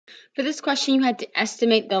For this question, you had to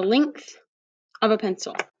estimate the length of a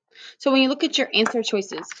pencil. So when you look at your answer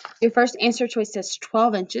choices, your first answer choice says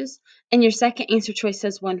 12 inches, and your second answer choice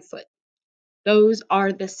says 1 foot. Those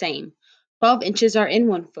are the same. 12 inches are in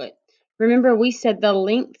 1 foot. Remember, we said the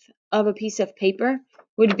length of a piece of paper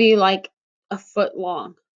would be like a foot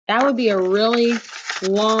long. That would be a really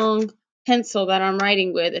long pencil that I'm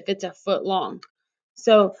writing with if it's a foot long.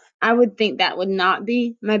 So I would think that would not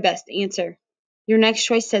be my best answer. Your next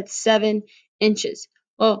choice said 7 inches.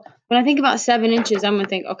 Well, when I think about 7 inches, I'm going to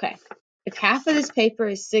think, okay, if half of this paper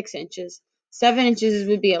is 6 inches, 7 inches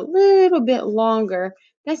would be a little bit longer.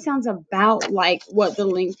 That sounds about like what the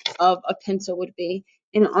length of a pencil would be.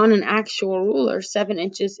 And on an actual ruler, 7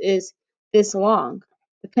 inches is this long.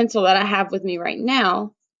 The pencil that I have with me right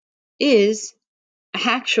now is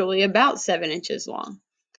actually about 7 inches long.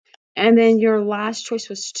 And then your last choice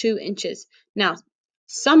was 2 inches. Now,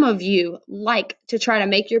 some of you like to try to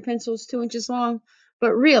make your pencils 2 inches long,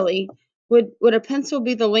 but really, would a pencil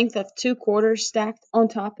be the length of 2 quarters stacked on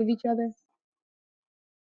top of each other?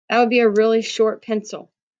 That would be a really short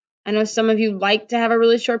pencil. I know some of you like to have a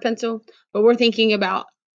really short pencil, but we're thinking about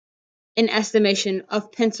an estimation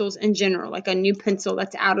of pencils in general, like a new pencil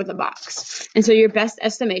that's out of the box. And so your best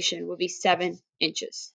estimation would be 7 inches.